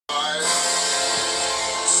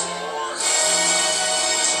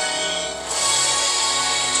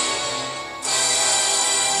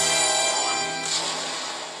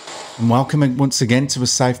And welcome once again to a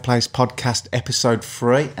Safe Place podcast, episode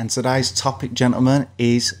 3. And today's topic, gentlemen,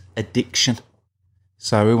 is addiction.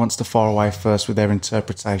 So who wants to fire away first with their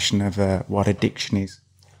interpretation of what addiction is?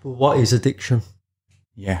 Well, what is addiction?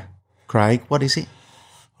 Yeah. Craig, what is it?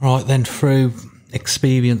 Right then, through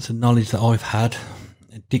experience and knowledge that I've had,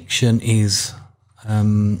 addiction is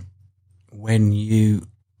when you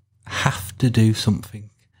have to do something,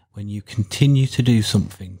 when you continue to do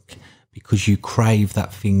something because you crave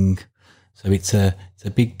that thing. So it's a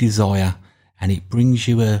big desire, and it brings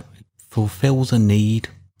you it fulfills a need.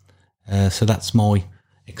 So that's my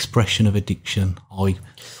expression of addiction. I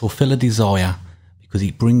fulfill a desire because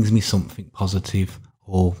it brings me something positive,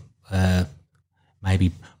 or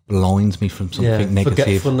maybe blinds me from something negative.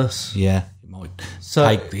 Forgetfulness. Yeah,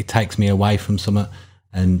 it takes me away from something,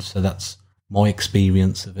 and so that's my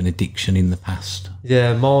experience of an addiction in the past.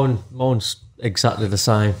 Yeah, mine's exactly the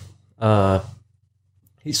same.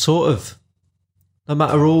 It's sort of, no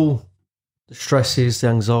matter all the stresses, the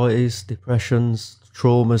anxieties, depressions,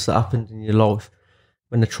 traumas that happened in your life,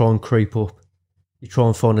 when they try and creep up, you try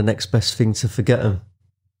and find the next best thing to forget them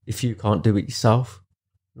if you can't do it yourself.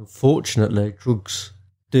 Unfortunately, drugs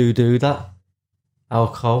do that.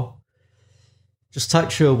 Alcohol just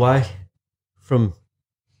takes you away from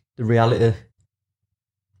the reality.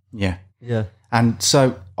 Yeah. Yeah. And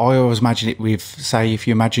so I always imagine it with, say, if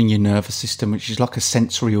you imagine your nervous system, which is like a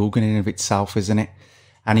sensory organ in of itself, isn't it?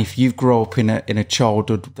 And if you grow up in a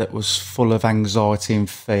childhood that was full of anxiety and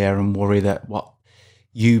fear and worry that what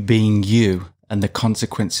you being you and the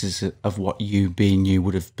consequences of what you being you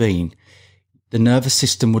would have been, the nervous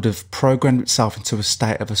system would have programmed itself into a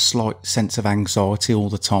state of a slight sense of anxiety all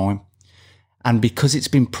the time. And because it's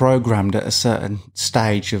been programmed at a certain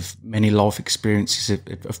stage of many life experiences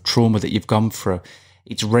of trauma that you've gone through,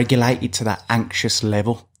 it's regulated to that anxious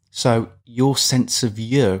level. So your sense of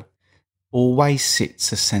you always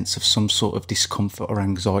sits a sense of some sort of discomfort or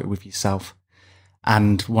anxiety with yourself.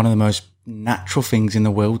 And one of the most natural things in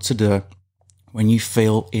the world to do when you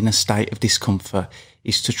feel in a state of discomfort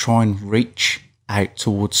is to try and reach out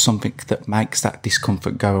towards something that makes that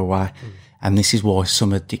discomfort go away. And this is why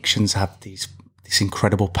some addictions have this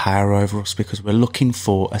incredible power over us, because we're looking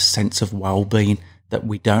for a sense of well-being that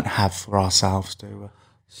we don't have for ourselves, do we?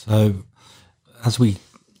 So as we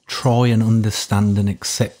try and understand and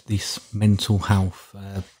accept this mental health,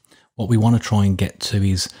 what we want to try and get to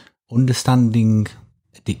is understanding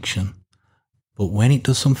addiction. But when it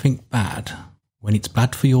does something bad, when it's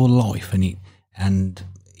bad for your life and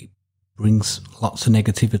it brings lots of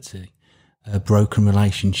negativity, broken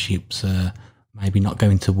relationships, maybe not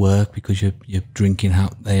going to work because you're drinking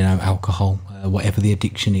alcohol, whatever the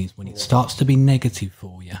addiction is, when it starts to be negative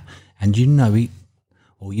for you and you know it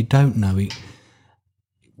or you don't know it,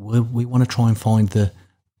 we want to try and find the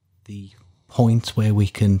point where we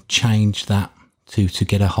can change that to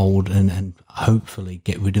get a hold and hopefully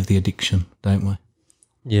get rid of the addiction, don't we?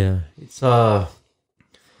 Yeah, it's hard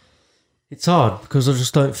because I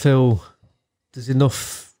just don't feel there's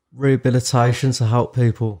enough rehabilitation to help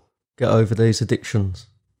people get over these addictions.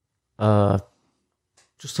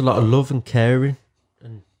 Just a lot of love and caring,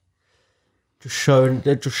 and just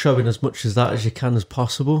showing as much as that as you can as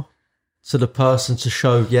possible to the person, to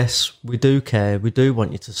show, yes, we do care, we do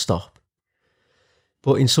want you to stop.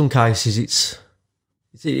 But in some cases,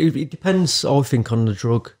 it depends, I think, on the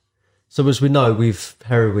drug. So as we know with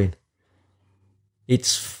heroin,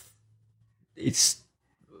 it's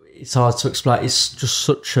hard to explain. It's just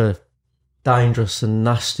such a dangerous and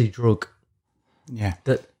nasty drug. Yeah.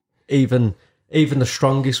 That even the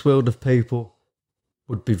strongest willed of people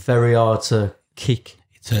would be very hard to kick.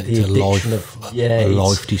 It's a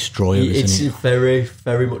life destroyer, isn't it? It's very,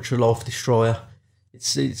 very much a life destroyer.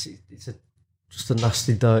 It's just a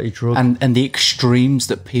nasty, dirty drug. And the extremes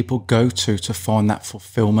that people go to find that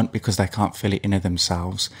fulfillment because they can't feel it in of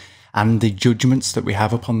themselves, and the judgments that we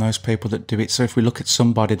have upon those people that do it. So if we look at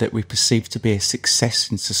somebody that we perceive to be a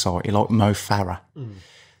success in society, like Mo Farah,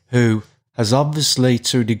 who has obviously,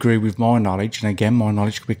 to a degree with my knowledge, and again, my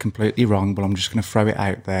knowledge could be completely wrong, but I'm just going to throw it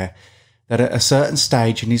out there, that at a certain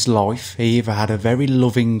stage in his life, he either had a very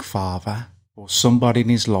loving father or somebody in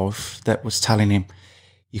his life that was telling him,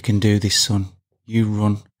 you can do this, son, you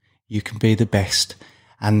run, you can be the best.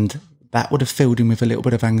 And that would have filled him with a little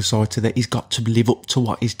bit of anxiety that he's got to live up to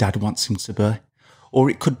what his dad wants him to be. Or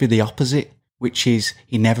it could be the opposite, which is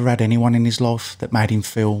he never had anyone in his life that made him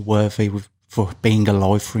feel worthy for being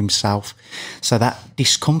alive for himself. So that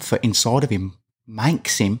discomfort inside of him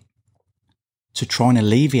makes him, to try and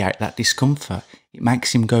alleviate that discomfort, it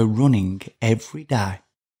makes him go running every day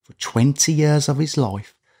for 20 years of his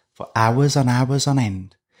life, for hours on hours on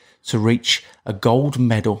end, to reach a gold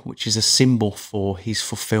medal, which is a symbol for his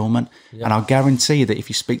fulfillment. Yep. And I guarantee you that if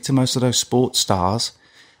you speak to most of those sports stars,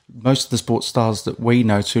 most of the sports stars that we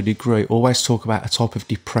know to a degree always talk about a type of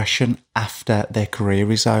depression after their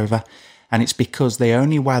career is over. And it's because the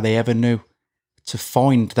only way they ever knew to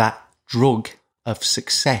find that drug of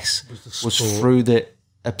success was through the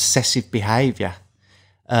obsessive behaviour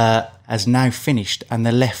has now finished, and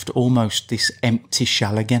they're left almost this empty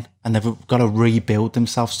shell again, and they've got to rebuild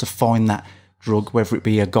themselves to find that drug, whether it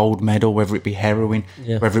be a gold medal, whether it be heroin,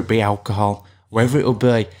 whether it be alcohol, wherever it'll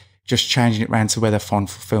be, just changing it round to where they find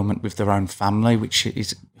fulfilment with their own family, which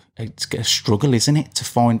is it's a struggle, isn't it,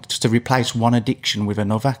 to replace one addiction with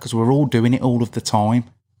another, because we're all doing it all of the time.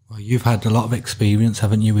 Well, you've had a lot of experience,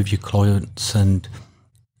 haven't you, with your clients, and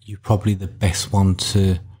you're probably the best one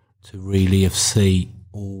to really see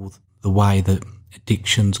all the way that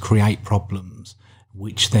addictions create problems,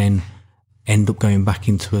 which then end up going back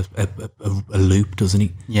into a loop, doesn't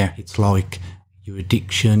it? Yeah. It's like your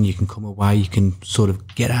addiction, you can come away, you can sort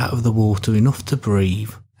of get out of the water enough to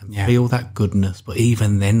breathe and feel that goodness. But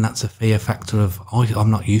even then, that's a fear factor of,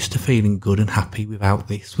 I'm not used to feeling good and happy without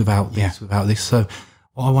this. So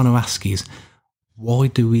what I want to ask is, why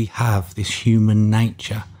do we have this human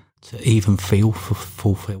nature to even feel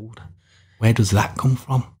fulfilled? Where does that come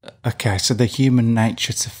from? Okay, so the human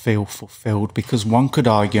nature to feel fulfilled, because one could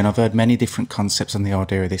argue, and I've heard many different concepts on the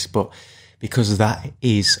idea of this, but because that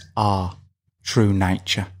is our true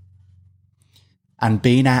nature. And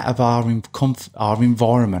being out of our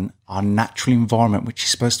environment, our natural environment, which is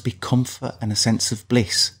supposed to be comfort and a sense of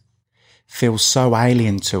bliss, feels so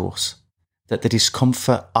alien to us that the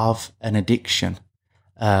discomfort of an addiction,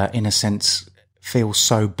 in a sense, feels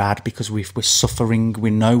so bad, because we're suffering. We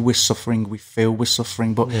know we're suffering. We feel we're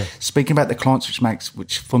suffering. But speaking about the clients,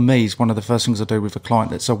 which for me is one of the first things I do with a client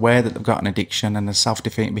that's aware that they've got an addiction and a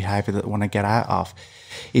self-defeating behaviour that they want to get out of,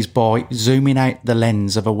 is by zooming out the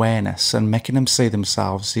lens of awareness and making them see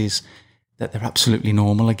themselves is that they're absolutely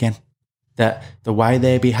normal again. That the way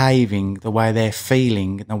they're behaving, the way they're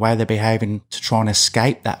feeling, and the way they're behaving to try and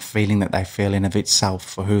escape that feeling that they feel in of itself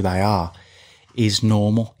for who they are is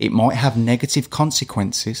normal. It might have negative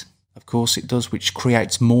consequences, of course it does, which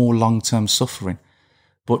creates more long-term suffering.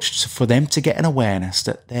 But for them to get an awareness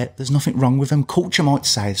that there's nothing wrong with them. Culture might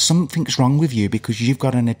say something's wrong with you because you've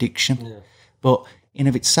got an addiction. Yeah. But in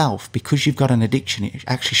of itself, because you've got an addiction, it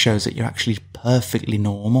actually shows that you're actually perfectly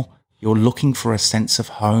normal. You're looking for a sense of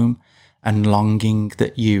home and longing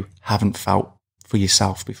that you haven't felt for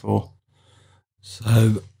yourself before.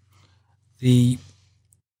 So I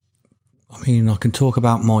can talk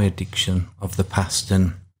about my addiction of the past,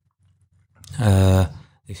 and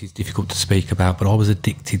this is difficult to speak about, but I was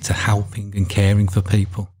addicted to helping and caring for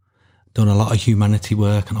people. Done a lot of humanity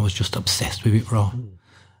work, and I was just obsessed with it, right?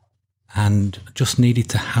 And just needed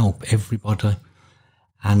to help everybody.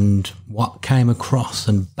 And what came across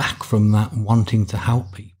and back from that wanting to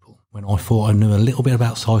help people, when I thought I knew a little bit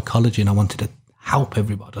about psychology and I wanted to help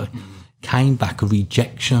everybody, came back a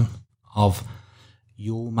rejection of,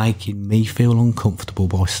 you're making me feel uncomfortable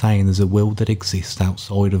by saying there's a will that exists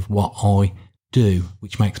outside of what I do,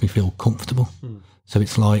 which makes me feel comfortable. So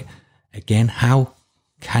it's like, again, how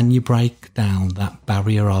can you break down that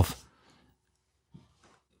barrier of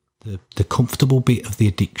the comfortable bit of the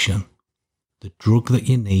addiction, the drug that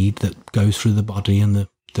you need that goes through the body and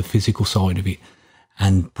the physical side of it,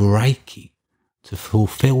 and break it to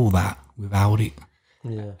fulfill that without it?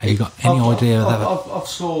 Yeah. Have you got any idea of that?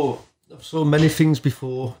 I've saw many things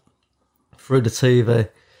before through the TV,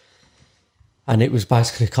 and it was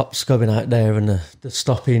basically cops going out there and they're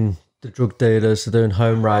stopping the drug dealers, they're doing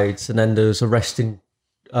home raids, and then there's arresting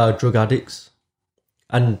drug addicts.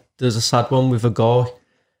 And there's a sad one with a guy,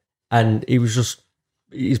 and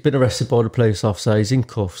he's been arrested by the police officer, he's in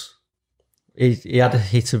cuffs. He had a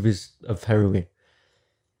hit of heroin,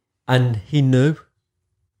 and he knew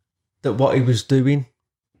that what he was doing,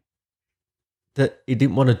 that he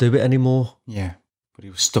didn't want to do it anymore. Yeah, but he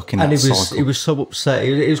was stuck in that cycle. He was so upset.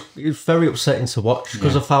 It was very upsetting to watch,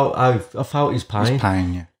 because I felt his pain. His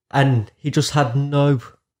pain, yeah. And he just had no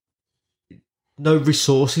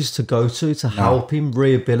resources to go to help him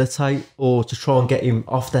rehabilitate or to try and get him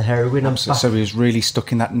off the heroin. So he was really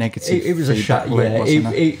stuck in that negative. It was a shot. Yeah,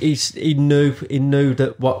 he knew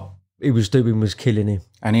that what he was doing was killing him.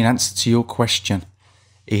 And in answer to your question,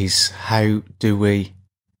 is how do we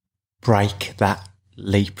break that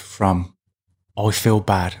leap from, I feel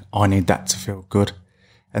bad, I need that to feel good?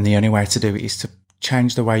 And the only way to do it is to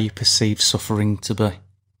change the way you perceive suffering to be.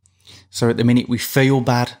 So at the minute we feel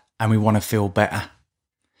bad and we want to feel better.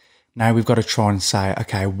 Now we've got to try and say,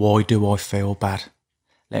 okay, why do I feel bad?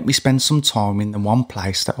 Let me spend some time in the one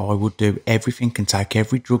place that I would do everything and take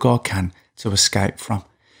every drug I can to escape from.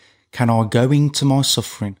 Can I go into my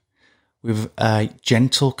suffering with a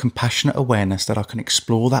gentle, compassionate awareness that I can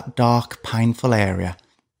explore that dark, painful area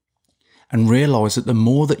and realise that the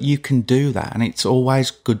more that you can do that, and it's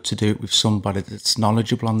always good to do it with somebody that's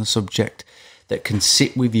knowledgeable on the subject, that can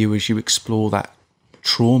sit with you as you explore that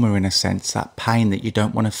trauma, in a sense, that pain that you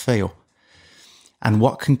don't want to feel. And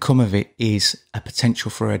what can come of it is a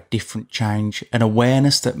potential for a different change, an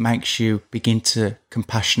awareness that makes you begin to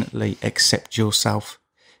compassionately accept yourself,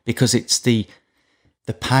 because it's the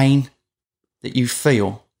pain that you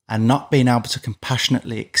feel and not being able to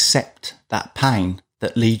compassionately accept that pain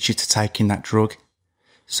that leads you to taking that drug.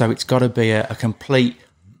 So it's got to be a complete,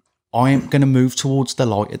 I am going to move towards the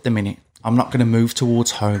light at the minute. I'm not going to move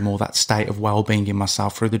towards home or that state of well-being in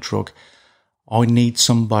myself through the drug. I need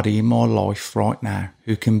somebody in my life right now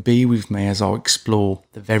who can be with me as I explore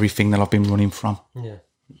the very thing that I've been running from. Yeah.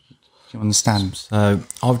 Do you understand? So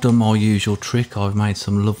I've done my usual trick. I've made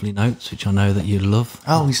some lovely notes, which I know that you love.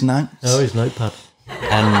 Oh, his notes. Oh, his notepad.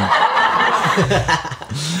 And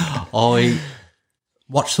I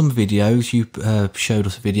watched some videos. You showed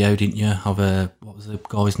us a video, didn't you, of what was the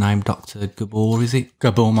guy's name? Dr. Gabor, is it?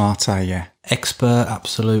 Gabor Mate, yeah. Expert,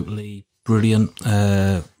 absolutely brilliant,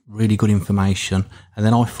 really good information. And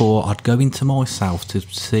then I thought I'd go into myself to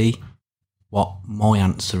see what my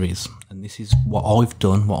answer is. And this is what I've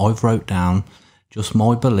done, what I've wrote down, just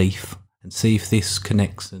my belief, and see if this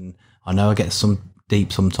connects. And I know I get some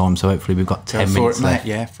deep sometimes, so hopefully we've got 10 minutes left.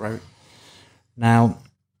 Yeah, throw it. Now,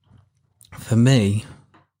 for me,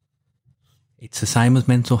 it's the same as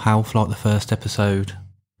mental health, like the first episode.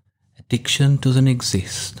 Addiction doesn't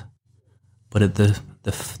exist, but at the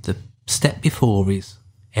step before is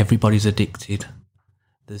everybody's addicted.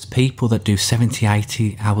 There's people that do 70,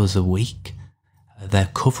 80 hours a week.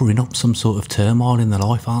 They're covering up some sort of turmoil in their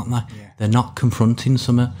life, aren't they? Yeah. They're not confronting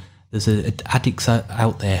some. There's addicts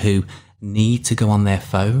out there who need to go on their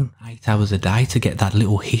phone 8 hours a day to get that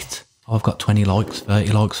little hit. Oh, I've got 20 likes,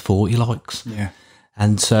 30 likes, 40 likes. Yeah.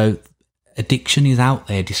 And so addiction is out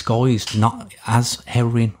there disguised not as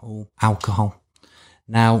heroin or alcohol.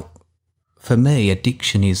 Now, for me,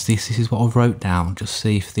 addiction is this. This is what I wrote down. Just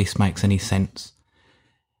see if this makes any sense.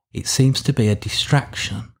 It seems to be a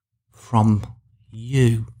distraction from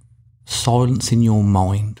you silencing your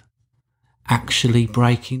mind, actually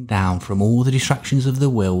breaking down from all the distractions of the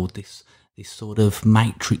world, this sort of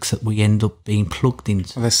matrix that we end up being plugged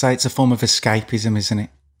into. Well, they say it's a form of escapism, isn't it?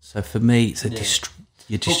 So for me, it's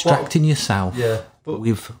you're distracting yourself but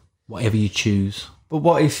with whatever you choose. But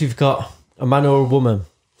what if you've got a man or a woman,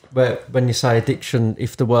 where when you say addiction,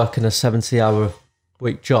 if they're working a 70-hour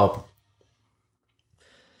week job,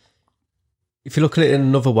 if you look at it in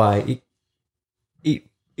another way, it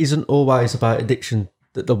isn't always about addiction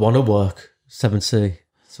that they want to work 70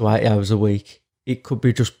 to 80 hours a week. It could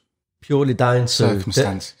be just purely down to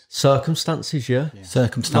circumstances, yeah.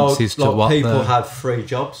 Circumstances like to what people have 3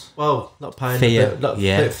 jobs. Well, not paying Fear,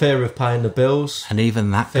 fear of paying the bills, and even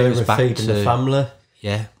that fear goes of back feeding to the family.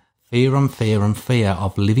 Yeah, fear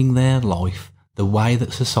of living their life the way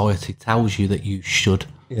that society tells you that you should.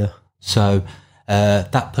 Yeah. So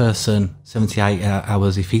that person, 78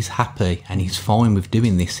 hours, if he's happy and he's fine with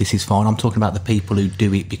doing this is fine. I'm talking about the people who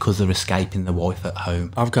do it because they're escaping the wife at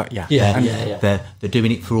home. I've got, Yeah. They're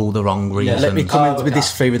doing it for all the wrong reasons. Let me come in with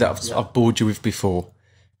this theory that I've bored you with before.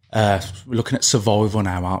 We're looking at survival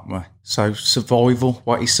now, aren't we? So survival,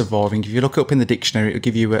 what is surviving? If you look it up in the dictionary, it'll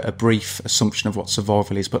give you a brief assumption of what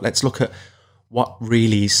survival is. But let's look at what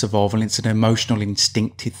really is survival. It's an emotional,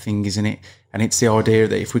 instinctive thing, isn't it? And it's the idea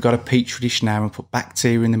that if we got a petri dish now and put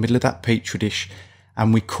bacteria in the middle of that petri dish,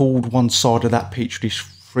 and we cooled one side of that petri dish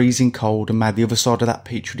freezing cold and made the other side of that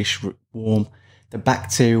petri dish warm, the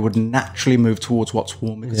bacteria would naturally move towards what's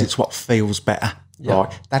warm because it's what feels better,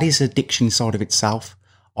 right? That is addiction inside of itself.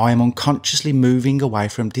 I am unconsciously moving away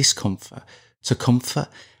from discomfort to comfort.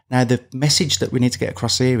 Now, the message that we need to get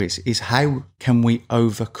across here is how can we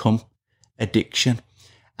overcome addiction?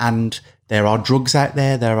 And there are drugs out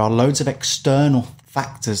there. There are loads of external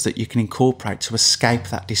factors that you can incorporate to escape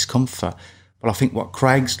that discomfort. But I think what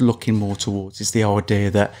Craig's looking more towards is the idea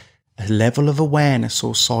that a level of awareness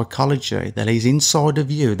or psychology that is inside of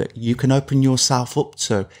you that you can open yourself up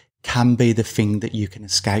to can be the thing that you can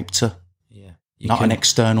escape to. Yeah. Not an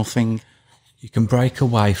external thing. You can break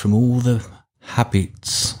away from all the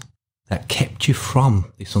habits that kept you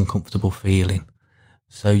from this uncomfortable feeling.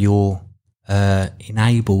 So you're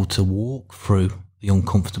enabled to walk through the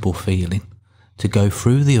uncomfortable feeling, to go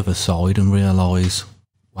through the other side and realise,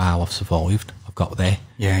 wow, I've survived, I've got there.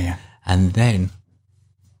 Yeah. And then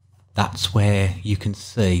that's where you can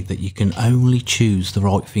see that you can only choose the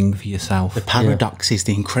right thing for yourself. The paradox is,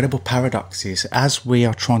 the incredible paradox is, as we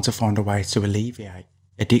are trying to find a way to alleviate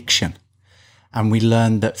addiction, and we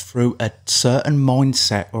learn that through a certain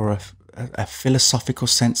mindset or a philosophical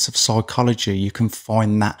sense of psychology, you can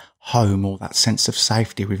find that home or that sense of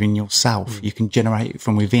safety within yourself. You can generate it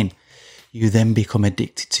from within. You then become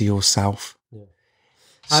addicted to yourself.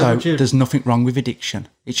 So there's nothing wrong with addiction.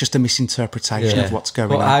 It's just a misinterpretation of what's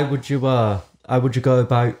going on. How would you go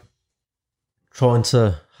about trying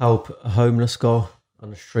to help a homeless guy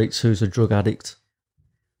on the streets who's a drug addict?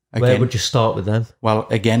 Again, where would you start with them? Well,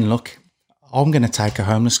 again, look, I'm going to take a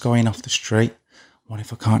homeless guy in off the street. What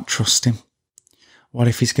if I can't trust him? What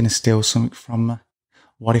if he's going to steal something from me?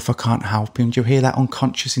 What if I can't help him? Do you hear that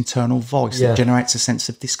unconscious internal voice that generates a sense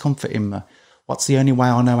of discomfort in me? What's the only way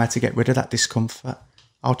I know how to get rid of that discomfort?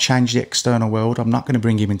 I'll change the external world. I'm not going to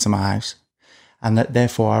bring him into my house. And that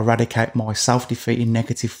therefore I eradicate my self-defeating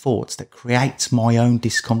negative thoughts that creates my own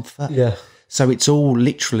discomfort. Yeah. So it's all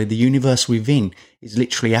literally, the universe within is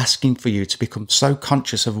literally asking for you to become so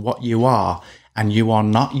conscious of what you are, and you are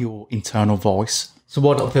not your internal voice. So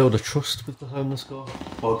why not build a trust with the homeless guy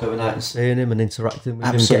by going out and seeing him and interacting with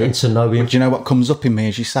him, getting to know him? But do you know what comes up in me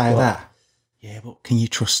as you say that? Yeah, but can you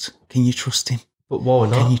trust him? But why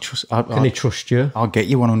not? Can you trust? Can he trust you? I'll get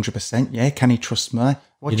you 100%. Yeah, can he trust me?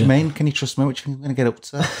 What do you mean? Can he trust me? What do you think I'm going to get up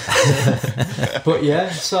to? But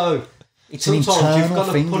yeah, so it's an internal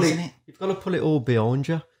thing, isn't it? You've got to pull it all beyond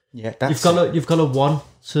you. Yeah, you've got to want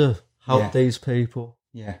to help these people.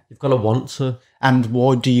 Yeah, you've got to want to. And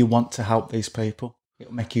why do you want to help these people?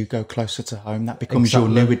 It'll make you go closer to home. That becomes your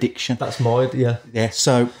new addiction. That's my Yeah.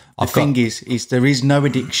 So the thing is there is no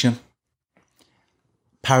addiction.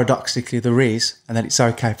 Paradoxically, there is, and that it's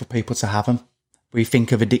okay for people to have them. We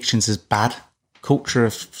think of addictions as bad. Culture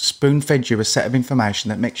have spoon-fed you a set of information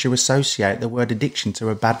that makes you associate the word addiction to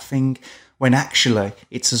a bad thing, when actually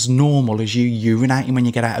it's as normal as you urinating when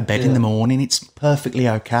you get out of bed in the morning. It's perfectly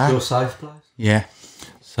okay. It's your safe place. Yeah.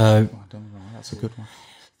 So that's a good one.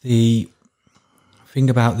 The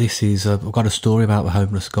thing about this is I've got a story about the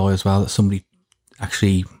homeless guy as well that somebody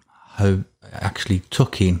actually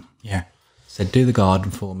took in. Yeah. Said, do the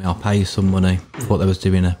garden for me, I'll pay you some money. Thought they was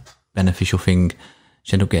doing a beneficial thing.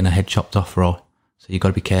 She ended up getting her head chopped off, right? So you've got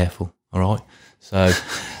to be careful, all right? So,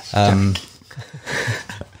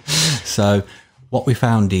 so what we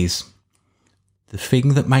found is the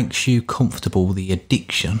thing that makes you comfortable, the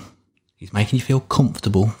addiction, is making you feel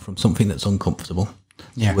comfortable from something that's uncomfortable.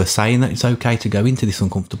 Yeah. So we're saying that it's okay to go into this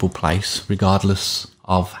uncomfortable place, regardless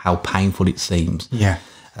of how painful it seems. Yeah.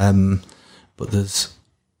 But there's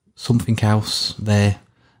something else there.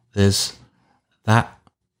 There's that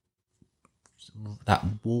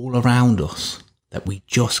wall around us that we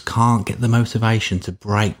just can't get the motivation to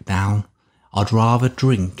break down. I'd rather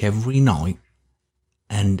drink every night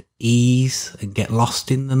and ease and get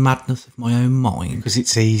lost in the madness of my own mind. Because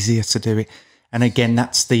it's easier to do it. And again,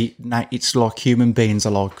 it's like human beings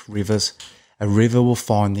are like rivers. A river will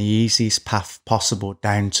find the easiest path possible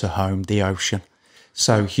down to home, the ocean.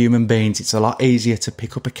 So human beings, it's a lot easier to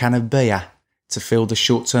pick up a can of beer to feel the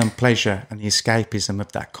short-term pleasure and the escapism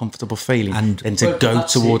of that comfortable feeling than to go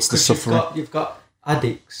towards the suffering. You've got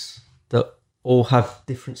addicts that all have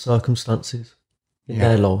different circumstances in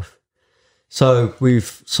their life. So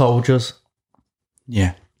we've soldiers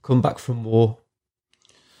come back from war,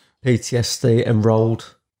 PTSD,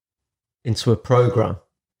 enrolled into a program,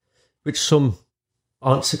 which some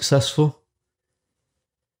aren't successful.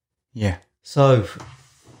 Yeah. So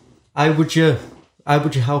how would you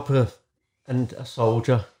help a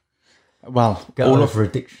soldier get over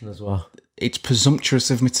addiction as well? It's presumptuous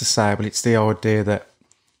of me to say, but it's the idea that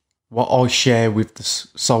what I share with the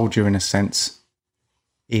soldier, in a sense,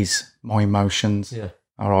 is my emotions. Yeah.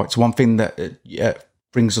 All right. It's one thing that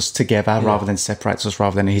brings us together rather than separates us,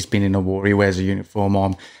 rather than he's been in a war, he wears a uniform,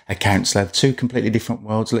 I'm a counsellor. Two completely different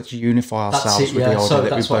worlds. Let's unify ourselves with the idea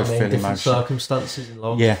that we both feel emotion. Circumstances in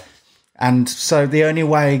life. Yeah. And so the only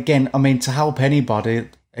way, again, to help anybody,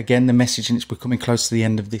 again, the message, and we're coming close to the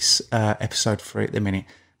end of this episode 3 at the minute,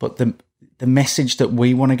 but the message that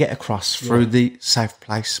we want to get across through the Safe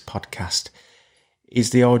Place podcast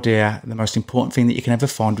is the idea, the most important thing that you can ever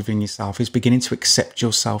find within yourself is beginning to accept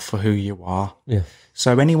yourself for who you are. Yeah.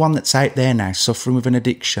 So anyone that's out there now suffering with an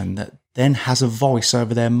addiction that then has a voice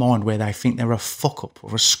over their mind where they think they're a fuck up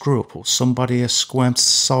or a screw up or somebody, a squirm to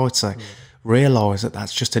society, realise that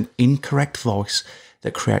that's just an incorrect voice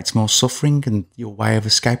that creates more suffering, and your way of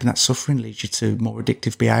escaping that suffering leads you to more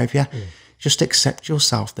addictive behaviour. Just accept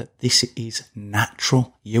yourself that this is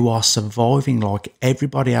natural. You are surviving like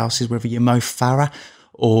everybody else is, whether you're Mo Farah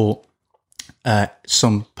or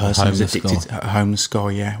some person who's homeless addicted to a homeless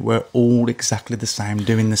guy. Yeah, we're all exactly the same,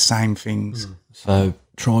 doing the same things. So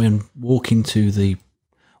try and walk into the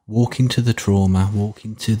trauma, walk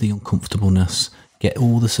into the uncomfortableness, get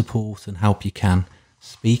all the support and help you can.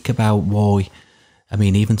 Speak about why. I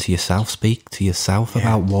mean, even to yourself, speak to yourself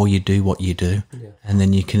about why you do what you do, and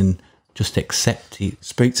then you can just accept it.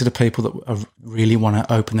 Speak to the people that really want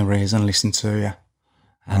to open their ears and listen to you.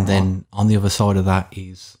 And then on the other side of that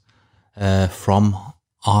is from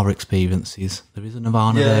our experiences, there is a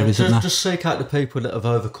nirvana there, isn't there? Just seek out the people that have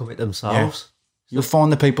overcome it themselves. You'll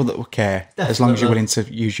find the people that will care, as long as you're Definitely. willing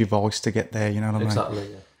to use your voice to get there, you know what I mean? Exactly,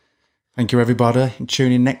 yeah. Thank you, everybody. And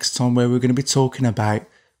tune in next time where we're going to be talking about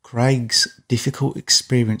Craig's difficult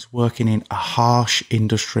experience working in a harsh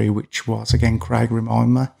industry, which was, again, Craig,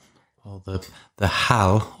 remind me. Well, the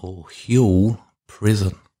Hull or Hull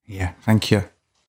prison. Yeah, thank you.